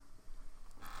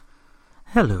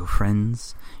Hello,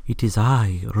 friends. It is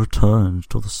I, returned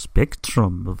to the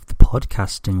spectrum of the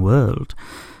podcasting world.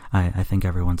 I think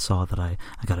everyone saw that I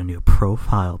got a new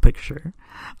profile picture.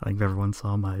 I think everyone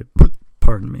saw my...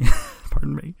 Pardon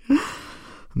me.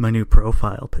 My new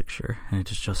profile picture, and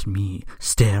it is just me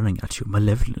staring at you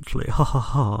malevolently. Ha ha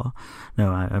ha.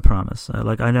 No, I promise.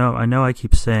 I know I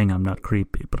keep saying I'm not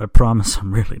creepy, but I promise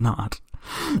I'm really not.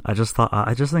 I just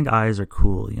think eyes are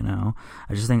cool, you know.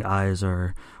 I just think eyes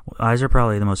are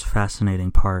probably the most fascinating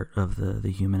part of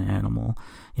the human animal,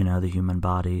 you know, the human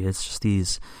body. It's just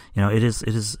these, you know,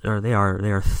 they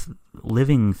are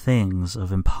living things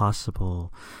of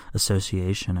impossible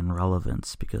association and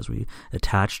relevance, because we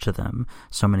attach to them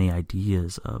so many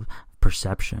ideas of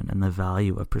perception and the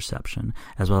value of perception,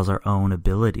 as well as our own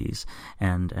abilities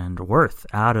and worth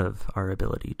out of our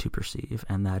ability to perceive.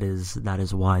 And that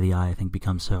is why the eye, I think,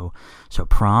 becomes so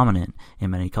prominent in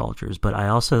many cultures. But I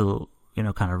also, you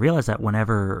know, kind of realize that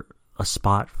whenever a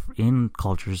spot in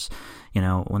cultures, you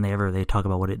know, whenever they talk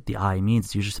about what the eye means,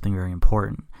 it's usually something very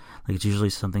important. Like, it's usually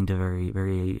something to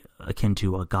very akin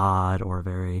to a god, or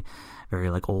very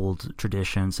like old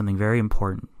tradition, something very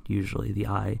important. Usually the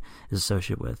eye is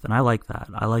associated with, and I like that.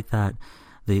 I like that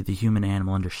the human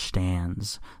animal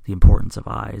understands the importance of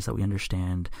eyes, that we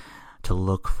understand to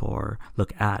look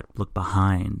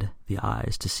behind the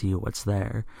eyes to see what's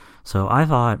there. So I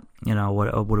thought, you know,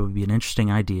 what would be an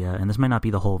interesting idea, and this might not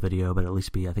be the whole video, but at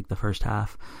least be, I think, the first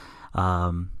half.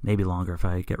 Maybe longer if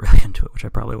I get really into it, which I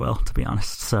probably will, to be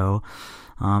honest. So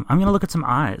I'm going to look at some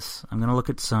eyes. I'm going to look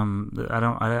at some...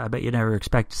 I bet you never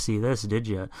expect to see this, did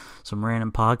you? Some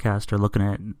random podcaster looking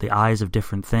at the eyes of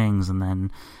different things and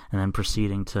then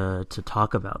proceeding to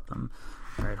talk about them.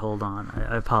 All right, hold on.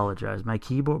 I apologize. My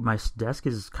desk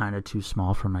is kind of too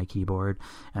small for my keyboard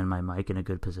and my mic in a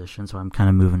good position, so I'm kind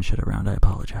of moving shit around. I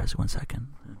apologize. 1 second.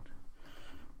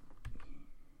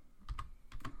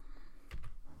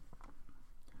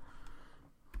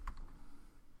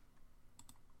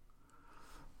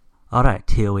 All right,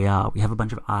 here we are. We have a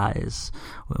bunch of eyes.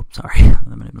 Well, sorry,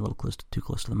 I'm a little too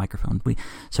close to the microphone.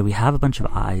 So we have a bunch of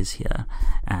eyes here,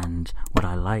 and what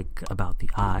I like about the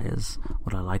eyes,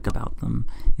 what I like about them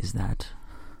is that...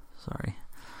 Sorry.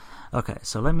 Okay,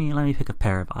 so let me pick a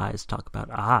pair of eyes to talk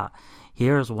about.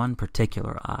 Here's one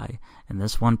particular eye, and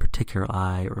this one particular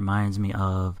eye reminds me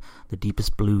of the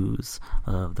deepest blues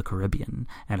of the Caribbean,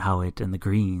 and the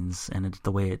greens, and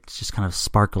the way it just kind of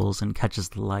sparkles and catches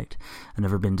the light. I've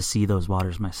never been to see those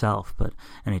waters myself, but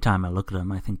anytime I look at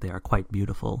them, I think they are quite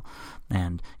beautiful.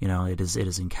 And, you know, it is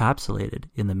encapsulated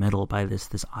in the middle by this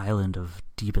island of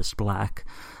deepest black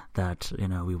that, you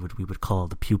know, we would call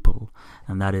the pupil,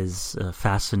 and that is a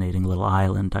fascinating little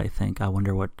island. I think I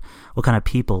wonder what kind of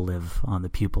people live on the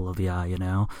pupil of the eye, you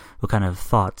know, what kind of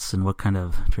thoughts and what kind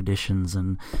of traditions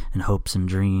and hopes and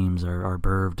dreams are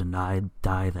birthed and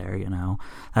die there, you know.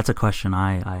 That's a question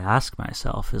I ask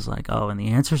myself, is like, and the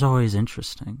answer's always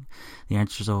interesting. The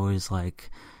answer's always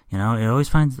like, you know,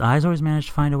 eyes always manage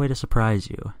to find a way to surprise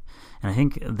you. And I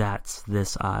think that's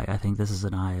this eye. I think this is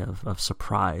an eye of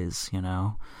surprise, you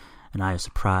know, an eye of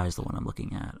surprise, the one I'm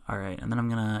looking at. All right, and then I'm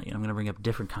gonna bring up a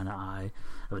different kind of eye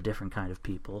of a different kind of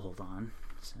people. Hold on.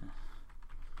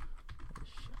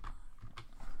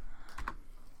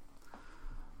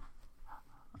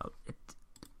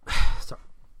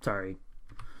 Sorry.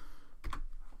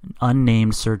 An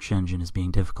unnamed search engine is being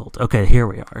difficult. Okay, here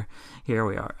we are.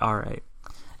 All right.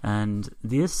 And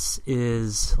this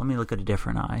is... Let me look at a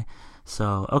different eye.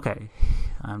 So, okay.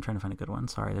 I'm trying to find a good one.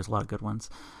 Sorry, there's a lot of good ones.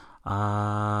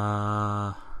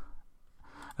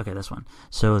 Okay, this one.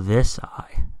 So this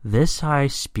eye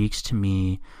speaks to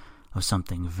me of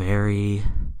something very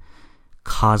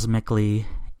cosmically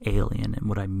alien. And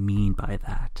what I mean by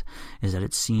that is that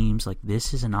it seems like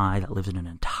this is an eye that lives in an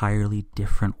entirely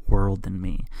different world than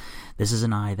me. This is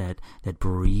an eye that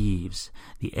breathes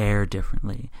the air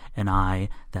differently, an eye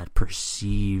that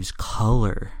perceives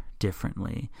color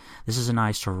differently. This is an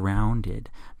eye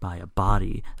surrounded by a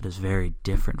body that is very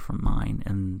different from mine,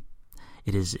 and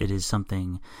it is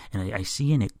something, and I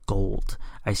see in it gold.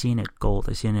 I see in it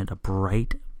a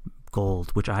bright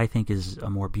gold, which I think is a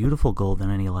more beautiful gold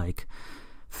than any like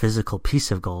physical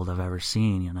piece of gold I've ever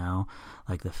seen, you know.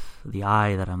 Like the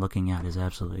eye that I'm looking at is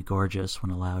absolutely gorgeous when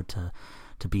allowed to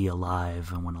be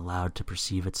alive and when allowed to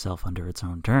perceive itself under its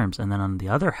own terms. And then on the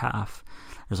other half,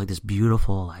 there's like this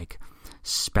beautiful like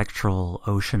spectral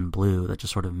ocean blue that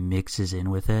just sort of mixes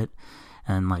in with it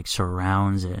and like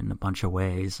surrounds it in a bunch of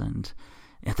ways. And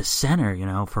at the center, you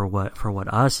know, for what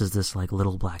us is this like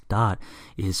little black dot,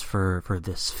 is for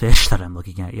this fish that I'm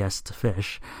looking at. Yes, it's a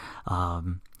fish.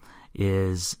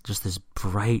 is just this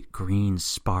bright green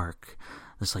spark,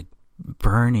 this like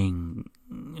burning,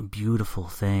 beautiful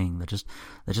thing that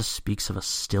just speaks of a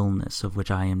stillness of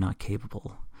which I am not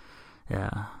capable.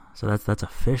 Yeah, so that's a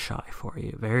fish eye for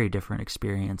you. Very different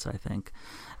experience, I think,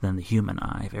 than the human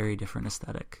eye. Very different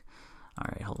aesthetic. All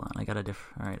right, hold on. I got a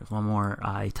different. All right, there's one more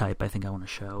eye type I think I want to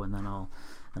show, and then I'll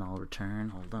return.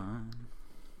 Hold on.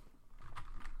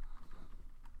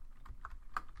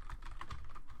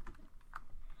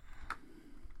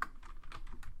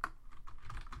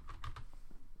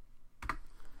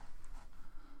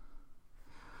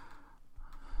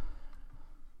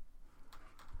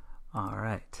 All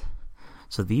right.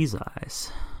 So these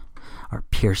eyes are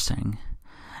piercing.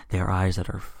 They are eyes that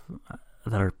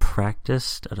are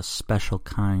practiced at a special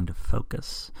kind of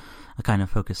focus, a kind of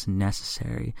focus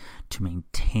necessary to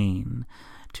maintain,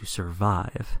 to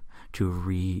survive,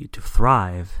 to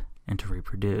thrive, and to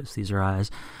reproduce. These are eyes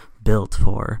built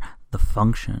for the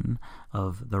function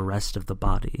of the rest of the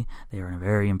body. They are a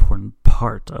very important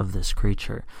part of this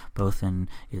creature, both in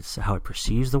how it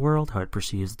perceives the world, how it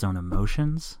perceives its own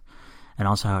emotions, and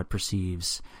also how it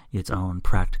perceives its own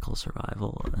practical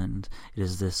survival. And it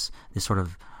is this sort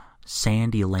of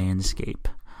sandy landscape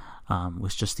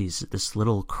with just this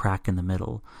little crack in the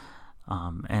middle,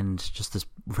 and just this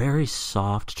very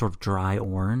soft, sort of dry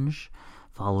orange,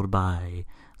 followed by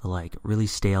the like really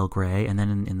stale gray, and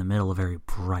then in the middle a very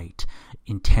bright,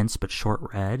 intense but short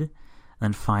red. And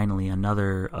then finally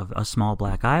a small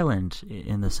black island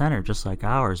in the center, just like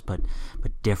ours, but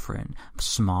different,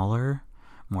 smaller,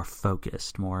 more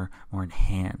focused, more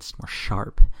enhanced, more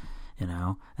sharp, and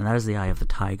that is the eye of the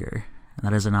tiger. And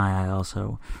that is an eye I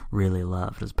also really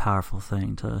love. It is a powerful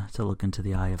thing to look into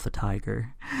the eye of the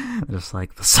tiger, just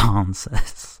like the song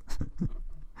says.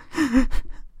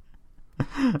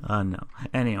 No.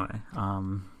 Anyway,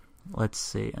 let's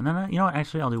see. And then,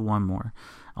 actually I'll do one more.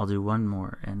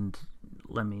 And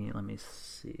let me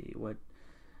see what...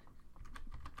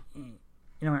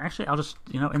 actually, I'll just,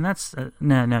 and that's,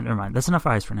 no, never mind. That's enough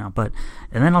eyes for now. And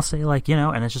then I'll say,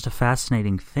 and it's just a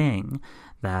fascinating thing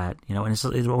that, and it's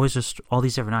always just, all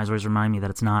these different eyes always remind me that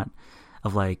it's not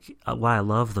of, why I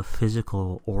love the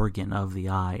physical organ of the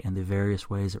eye and the various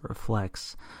ways it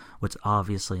reflects what's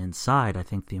obviously inside. I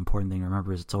think the important thing to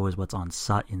remember is it's always what's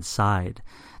inside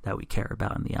that we care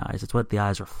about in the eyes. It's what the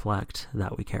eyes reflect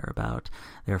that we care about.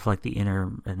 They reflect the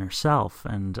inner self,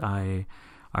 and I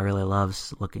really love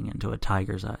looking into a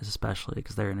tiger's eyes, especially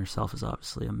because their inner self is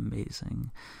obviously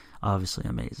amazing.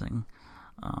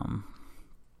 I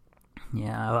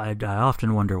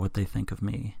often wonder what they think of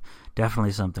me.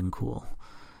 Definitely something cool,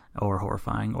 or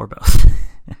horrifying, or both.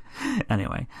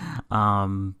 Anyway,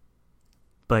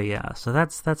 but yeah, so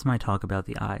that's my talk about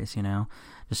the eyes.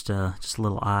 Just a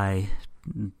little eye,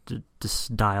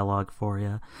 just dialogue for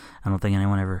you. I don't think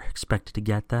anyone ever expected to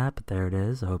get that, but there it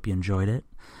is. I hope you enjoyed it.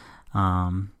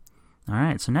 All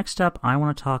right, so next up, I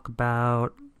want to talk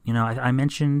about, I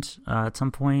mentioned at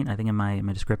some point, I think in my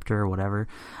descriptor or whatever,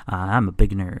 I'm a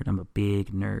big nerd.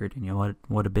 And you know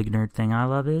what a big nerd thing I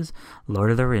love is?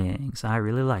 Lord of the Rings. I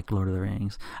really like Lord of the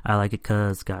Rings. I like it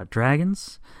because it's got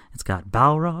dragons, it's got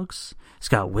Balrogs, it's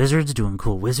got wizards doing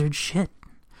cool wizard shit.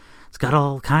 It's got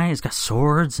all kinds, it's got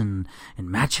swords and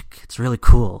magic. It's really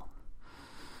cool.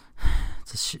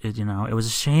 It was a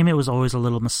shame it was always a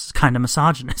little kind of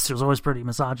misogynist. It was always pretty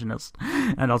misogynist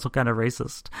and also kind of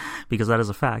racist, because that is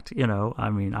a fact. Here's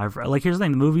the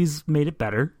thing: the movies made it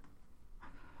better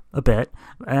a bit,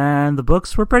 and the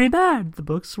books were pretty bad. The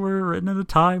books were written at a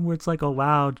time where it's like, oh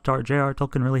wow, J.R.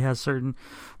 Tolkien really has certain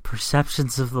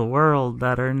perceptions of the world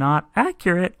that are not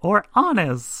accurate or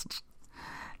honest.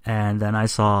 And then I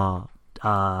saw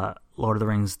Lord of the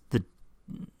Rings, the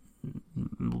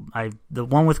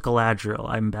one with Galadriel.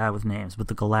 I'm bad with names, but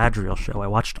the Galadriel show, I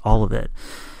watched all of it,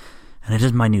 and it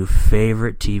is my new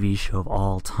favorite TV show of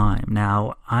all time.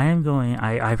 Now,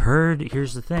 I've heard,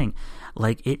 here's the thing,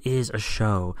 it is a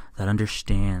show that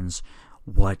understands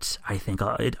what I think,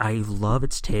 I love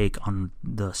its take on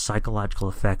the psychological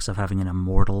effects of having an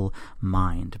immortal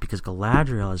mind, because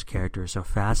Galadriel as a character is so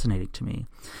fascinating to me,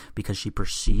 because she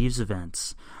perceives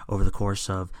events over the course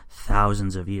of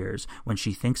thousands of years. When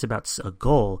she thinks about a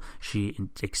goal, she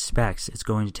expects it's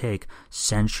going to take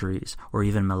centuries or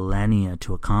even millennia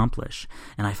to accomplish.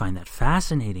 And I find that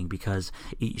fascinating, because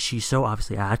she so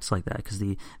obviously acts like that, because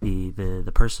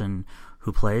the person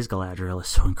who plays Galadriel is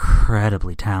so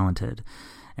incredibly talented,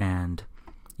 and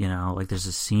like there's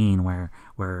a scene where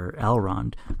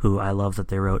Elrond, who I love that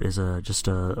they wrote is just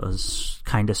a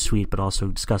kind of sweet but also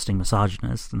disgusting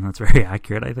misogynist, and that's very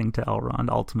accurate, I think, to Elrond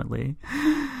ultimately.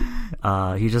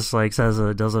 He just like does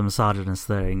a misogynist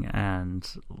thing, and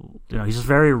he's just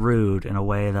very rude in a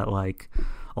way that like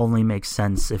only makes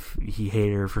sense if he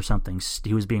hated her for something.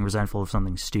 He was being resentful of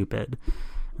something stupid.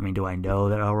 I mean, do I know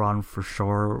that Elrond for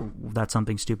sure that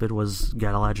something stupid was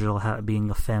Galadriel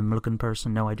being a femme-looking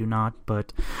person? No, I do not,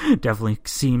 but definitely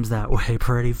seems that way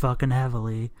pretty fucking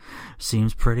heavily.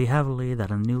 Seems pretty heavily that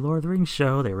in the new Lord of the Rings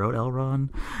show, they wrote Elrond.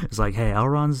 It's like, hey,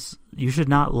 you should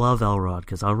not love Elrond,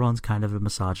 because Elrond's kind of a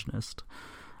misogynist.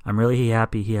 I'm really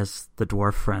happy he has the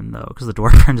dwarf friend, though, because the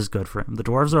dwarf friend is good for him. The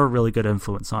dwarves are a really good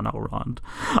influence on Elrond.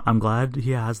 I'm glad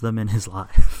he has them in his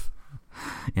life.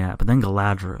 Yeah, but then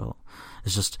Galadriel.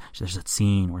 There's that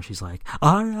scene where she's like,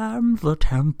 I am the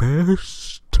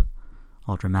Tempest,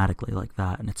 all dramatically like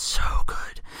that, and it's so good.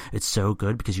 It's so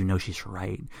good because she's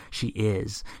right. She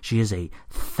is a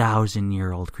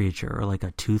 1,000-year-old creature, or like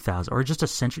a 2,000, or just a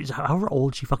century. However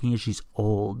old she fucking is, she's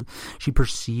old. She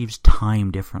perceives time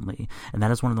differently, and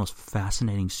that is one of the most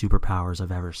fascinating superpowers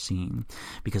I've ever seen,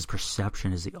 because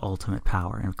perception is the ultimate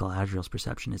power, and Galadriel's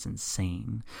perception is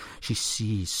insane. She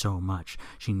sees so much.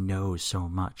 She knows so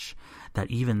much that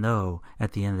even though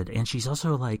at the end of the day, and she's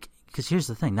also like, because here's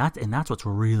the thing, that's what's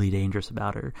really dangerous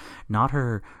about her. Not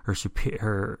her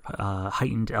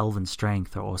heightened elven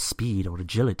strength or speed or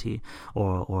agility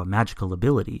or magical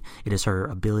ability. It is her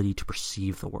ability to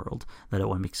perceive the world that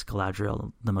what makes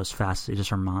Galadriel the most fascinating. It is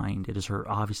her mind. It is her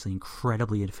obviously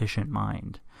incredibly efficient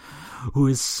mind, who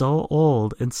is so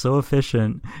old and so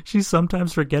efficient. She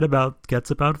sometimes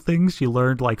gets about things she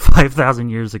learned like 5,000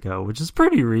 years ago, which is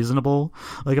pretty reasonable.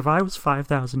 Like if I was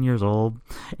 5,000 years old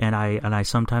and I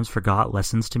sometimes forgot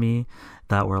lessons to me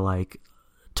that were like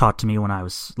taught to me when I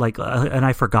was like, and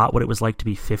I forgot what it was like to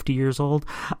be 50 years old,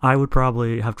 I would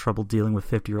probably have trouble dealing with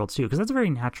 50-year-olds too, because that's a very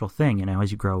natural thing.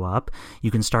 As you grow up,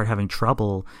 you can start having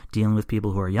trouble dealing with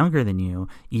people who are younger than you,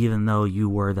 even though you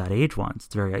were that age once.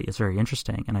 It's very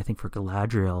interesting, and I think for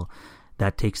Galadriel,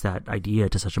 that takes that idea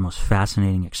to such a most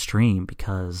fascinating extreme,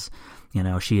 because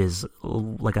she is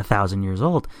like 1,000 years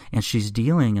old, and she's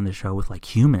dealing in the show with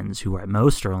like humans who at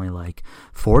most are only like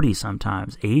 40,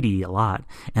 sometimes 80 a lot.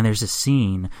 And there's a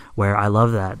scene where I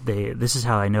love that this is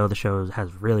how I know the show has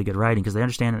really good writing, because they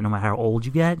understand that no matter how old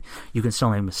you get, you can still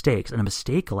make mistakes. And a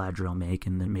mistake Galadriel made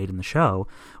in the show,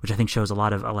 which I think shows a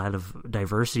lot of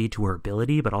diversity to her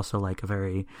ability, but also like a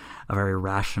very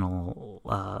rational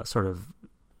sort of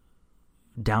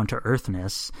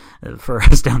down-to-earthness, for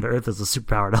as down-to-earth as a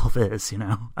superpowered elf is,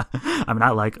 I mean,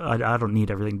 I don't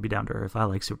need everything to be down-to-earth. I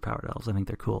like superpowered elves. I think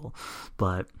they're cool.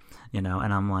 But, and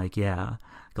I'm like, yeah,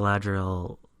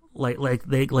 Galadriel,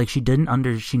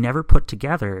 she never put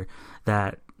together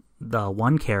that the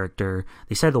one character,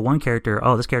 they said the one character,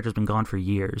 this character's been gone for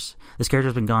years. This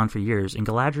character's been gone for years. And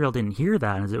Galadriel didn't hear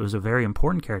that, and it was a very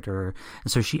important character.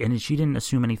 And so she didn't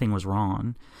assume anything was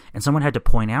wrong. And someone had to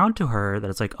point out to her that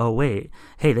it's like, oh, wait,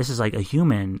 hey, this is like a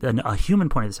human. And a human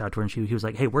pointed this out to her, and he was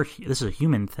like, hey, this is a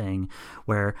human thing,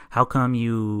 where how come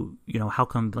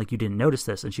like you didn't notice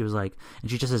this? And she was like, and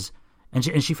she just says,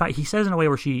 he says in a way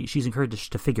where she's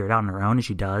encouraged to figure it out on her own, and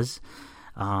she does.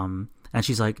 And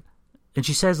she's like, and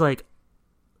she says, like,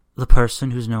 the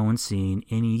person who's no one's seen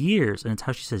in years. And it's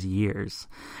how she says years.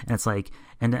 And it's like,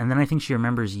 and then I think she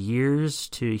remembers years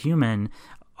to human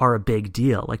are a big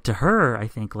deal. Like, to her, I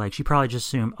think, like, she probably just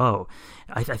assumed,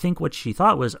 I think what she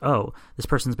thought was, this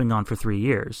person's been gone for 3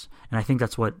 years. And I think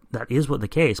that is what the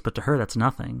case, but to her, that's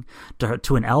nothing.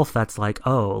 To an elf, that's like,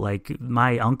 like,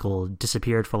 my uncle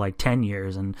disappeared for like 10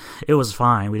 years and it was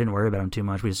fine. We didn't worry about him too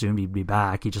much. We assumed he'd be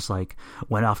back. He just like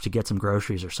went off to get some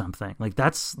groceries or something. Like,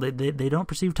 they don't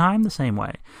perceive time the same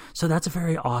way. So that's a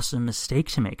very awesome mistake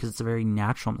to make, because it's a very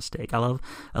natural mistake. I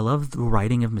love the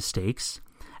writing of mistakes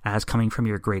as coming from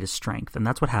your greatest strength. And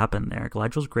that's what happened there.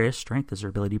 Galadriel's greatest strength is her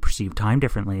ability to perceive time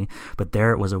differently, but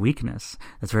there it was a weakness.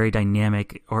 That's very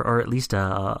dynamic, or at least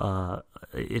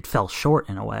it fell short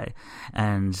in a way.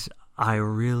 And I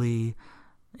really,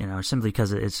 simply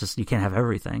because it's just, you can't have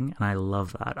everything. And I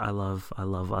love that. I love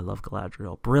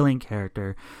Galadriel. Brilliant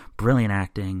character, brilliant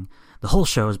acting. The whole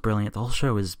show is brilliant. The whole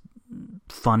show is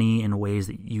funny in ways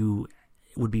that you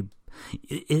would be.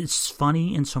 It's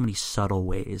funny in so many subtle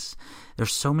ways.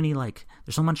 There's so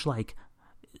much like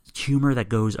humor that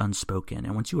goes unspoken,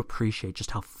 and once you appreciate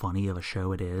just how funny of a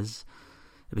show it is,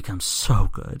 it becomes so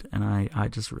good, and I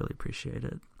just really appreciate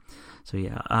it. So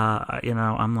yeah,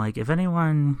 I'm like, if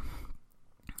anyone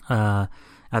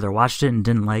either watched it and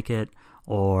didn't like it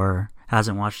or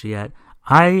hasn't watched it yet,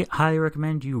 I highly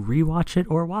recommend you rewatch it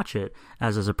or watch it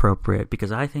as is appropriate,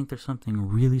 because I think there's something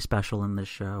really special in this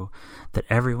show that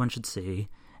everyone should see.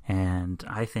 And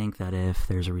I think that if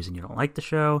there's a reason you don't like the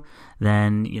show,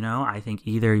 then, I think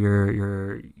either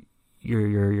you're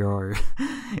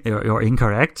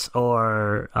incorrect,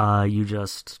 or you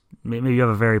just, maybe you have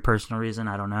a very personal reason.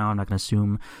 I don't know. I'm not going to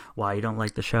assume why you don't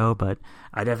like the show, but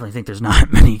I definitely think there's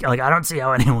not many, I don't see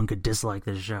how anyone could dislike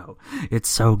this show. It's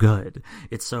so good.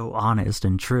 It's so honest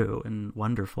and true and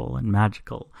wonderful and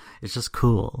magical. It's just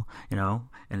cool, and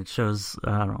it shows,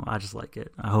 I don't know, I just like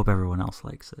it. I hope everyone else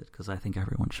likes it, because I think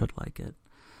everyone should like it.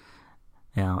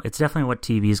 It's definitely what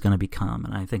TV is going to become,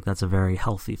 and I think that's a very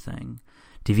healthy thing.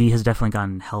 TV has definitely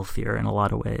gotten healthier in a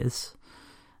lot of ways.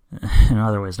 In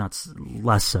other ways, not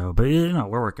less so, but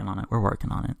we're working on it.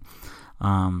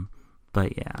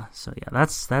 But yeah, so yeah,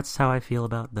 that's how I feel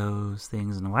about those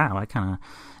things. And wow, I kind of,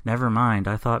 never mind.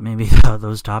 I thought maybe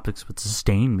those topics would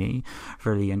sustain me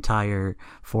for the entire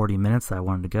 40 minutes that I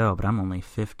wanted to go, but I'm only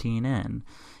 15 in,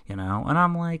 and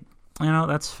I'm like,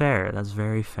 that's fair. That's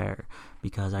very fair,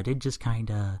 because I did just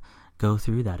kind of go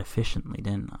through that efficiently,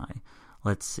 didn't I?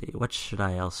 Let's see, what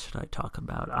else should I talk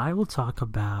about? I'll talk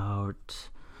about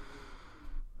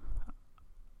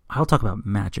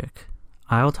magic.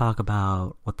 I'll talk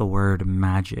about what the word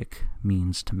magic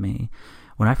means to me.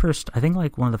 I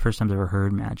think one of the first times I ever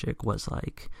heard magic was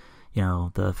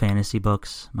the fantasy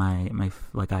books. I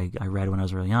read when I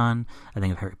was really young. I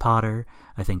think of Harry Potter.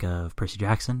 I think of Percy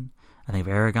Jackson. I think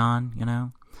of Aragon.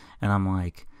 And I'm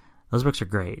like, those books are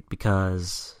great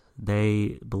because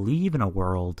they believe in a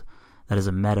world that is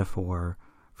a metaphor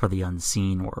for the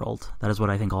unseen world. That is what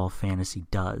I think all fantasy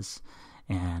does.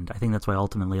 And I think that's why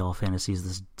ultimately all fantasy is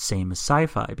the same as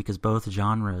sci-fi, because both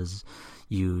genres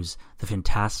use the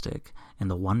fantastic and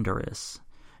the wondrous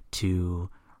to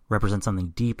represent something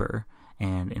deeper.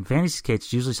 And in fantasy's case,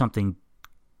 it's usually something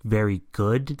very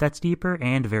good that's deeper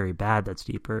and very bad that's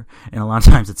deeper. And a lot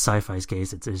of times it's sci-fi's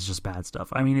case, it's just bad stuff.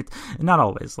 I mean, it's not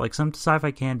always. Some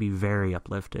sci-fi can be very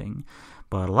uplifting,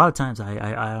 but a lot of times I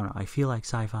don't know, I feel like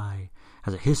sci-fi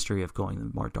has a history of going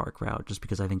the more dark route, just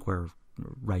because I think we're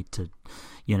right to,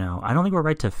 I don't think we're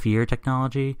right to fear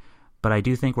technology, but I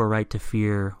do think we're right to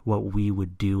fear what we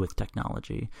would do with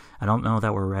technology. I don't know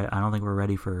that I don't think we're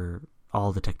ready for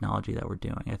all the technology that we're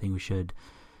doing. I think we should,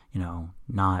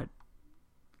 not,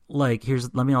 let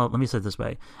me say it this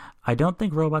way. I don't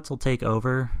think robots will take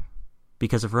over,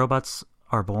 because if robots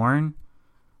are born,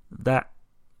 that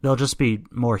they'll just be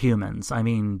more humans. I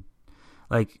mean,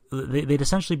 they'd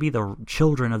essentially be the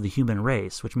children of the human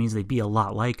race, which means they'd be a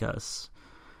lot like us,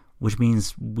 which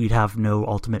means we'd have no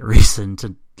ultimate reason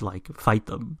to, fight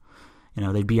them.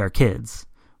 They'd be our kids.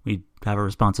 We'd have a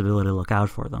responsibility to look out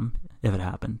for them if it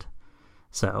happened.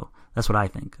 So that's what I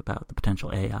think about the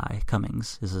potential AI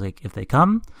comings. Is if they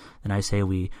come, then I say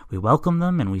we welcome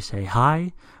them and we say,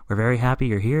 hi, we're very happy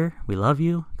you're here. We love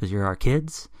you because you're our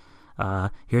kids.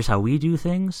 Here's how we do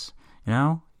things. We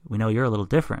know you're a little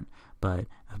different, but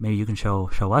maybe you can show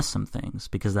us some things,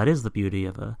 because that is the beauty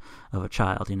of a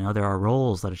child. There are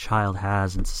roles that a child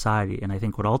has in society, and I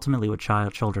think what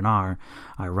children are,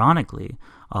 ironically,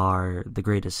 are the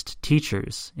greatest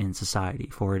teachers in society.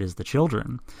 For it is the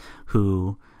children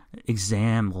who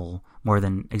example more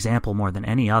than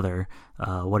any other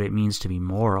what it means to be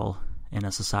moral in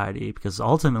a society. Because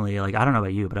ultimately, I don't know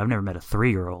about you, but I've never met a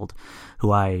 3-year-old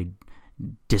who I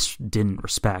didn't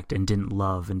respect and didn't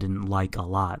love and didn't like a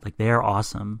lot. They're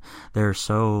awesome. They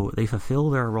fulfill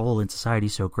their role in society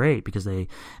so great, because they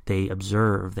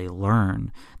observe, they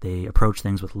learn, they approach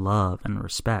things with love and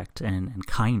respect and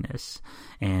kindness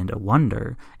and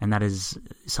wonder. And that is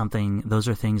something, those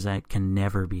are things that can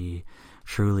never be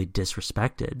truly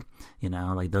disrespected.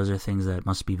 Those are things that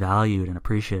must be valued and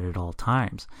appreciated at all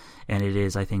times. And it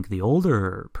is, I think, the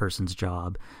older person's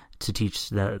job to teach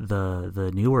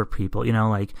the newer people.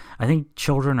 I think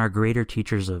children are greater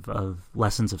teachers of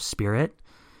lessons of spirit,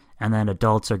 and then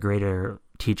adults are greater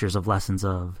teachers of lessons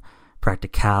of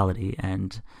practicality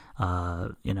and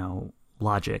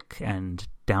logic and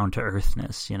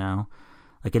down-to-earthness.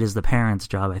 It is the parent's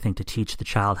job, I think, to teach the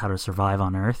child how to survive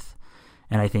on Earth,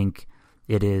 and I think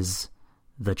it is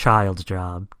the child's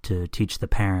job to teach the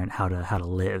parent how to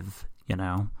live.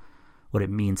 What it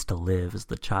means to live is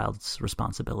the child's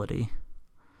responsibility.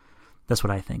 That's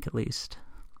what I think, at least.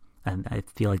 And I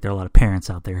feel like there are a lot of parents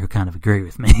out there who kind of agree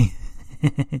with me.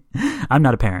 I'm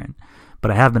not a parent,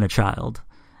 but I have been a child,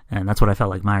 and that's what I felt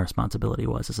like my responsibility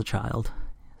was as a child.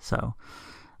 So,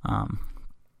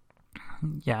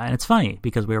 yeah, and it's funny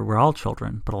because we're all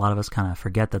children, but a lot of us kind of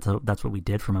forget that that's what we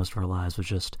did for most of our lives, was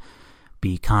just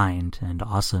be kind and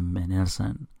awesome and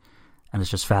innocent. And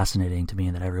it's just fascinating to me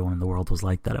that everyone in the world was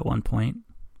like that at one point.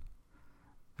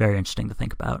 Very interesting to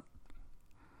think about.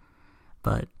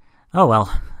 But, oh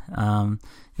well.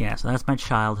 Yeah, so that's my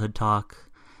childhood talk.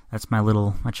 That's my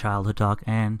childhood talk.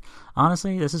 And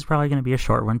honestly, this is probably going to be a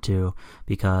short one too.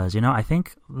 Because, I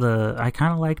think I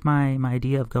kind of like my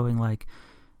idea of going like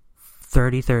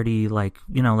 30, like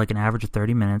an average of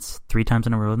 30 minutes, 3 times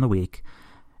in a row in the week.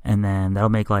 And then that'll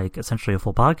make like essentially a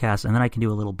full podcast. And then I can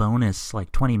do a little bonus,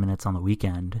 like 20 minutes on the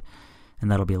weekend. And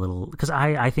that'll be a little, because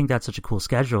I think that's such a cool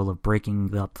schedule of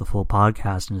breaking up the full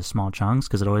podcast into small chunks,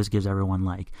 because it always gives everyone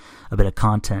like a bit of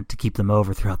content to keep them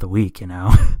over throughout the week, And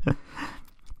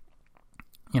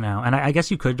I guess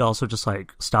you could also just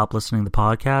like stop listening to the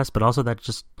podcast, but also that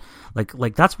just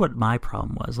like that's what my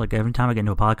problem was. Like every time I get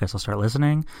into a podcast, I'll start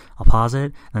listening, I'll pause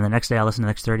it, and the next day I'll listen to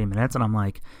the next 30 minutes, and I'm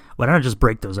like, why don't I just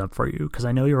break those up for you? Because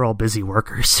I know you're all busy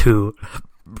workers who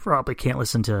probably can't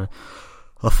listen to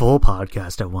a full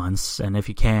podcast at once, and if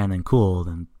you can, then cool,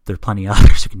 then there's plenty of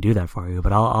others who can do that for you,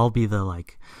 but I'll be the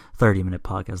like 30-minute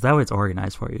podcast. That way it's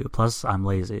organized for you. Plus I'm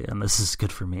lazy, and this is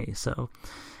good for me, so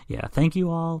yeah, thank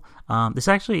you all. This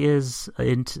actually is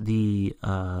into the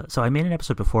so I made an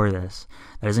episode before this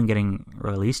that isn't getting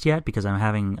released yet because I'm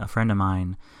having a friend of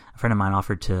mine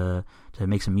offered to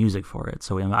make some music for it.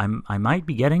 So I might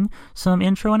be getting some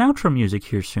intro and outro music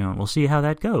here soon. We'll see how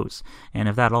that goes. And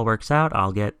if that all works out,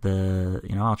 I'll get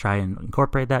I'll try and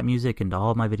incorporate that music into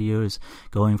all of my videos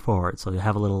going forward. So you'll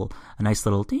have a nice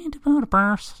little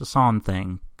song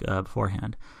thing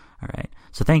beforehand. All right.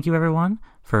 So thank you everyone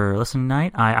for listening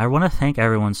tonight. I want to thank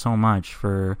everyone so much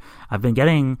I've been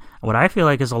getting what I feel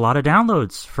like is a lot of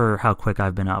downloads for how quick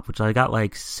I've been up, which I got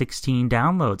like 16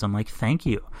 downloads. I'm like, thank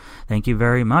you. Thank you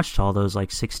very much to all those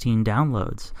like 16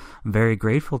 downloads. I'm very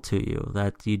grateful to you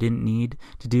that you didn't need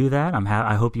to do that.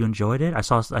 I hope you enjoyed it.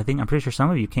 I'm pretty sure some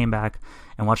of you came back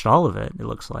and watched all of it, it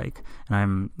looks like. And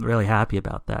I'm really happy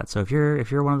about that. So if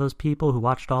you're one of those people who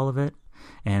watched all of it,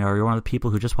 or you're one of the people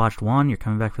who just watched one, you're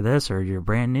coming back for this, or you're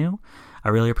brand new, I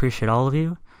really appreciate all of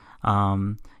you.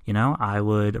 I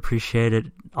would appreciate it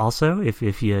also if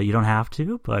you don't have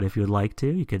to, but if you would like to,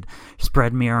 you could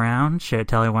spread me around,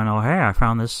 tell everyone, oh, hey, I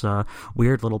found this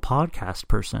weird little podcast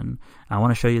person. I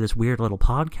want to show you this weird little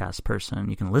podcast person.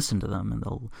 You can listen to them, and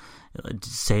they'll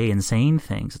say insane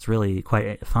things. It's really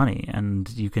quite funny, and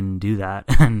you can do that,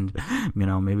 and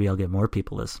maybe I'll get more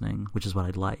people listening, which is what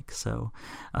I'd like. So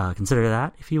consider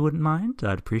that if you wouldn't mind.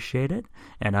 I'd appreciate it,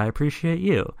 and I appreciate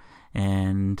you.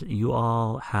 And you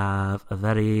all have a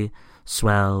very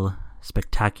swell,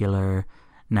 spectacular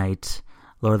night.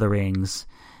 Lord of the Rings,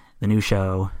 the new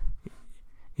show,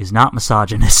 is not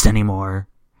misogynist anymore.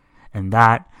 And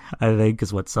that, I think,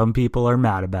 is what some people are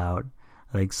mad about.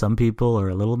 I think some people are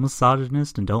a little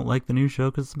misogynist and don't like the new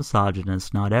show because it's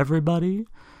misogynist. Not everybody,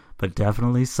 but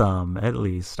definitely some, at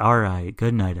least. All right,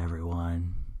 good night,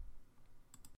 everyone.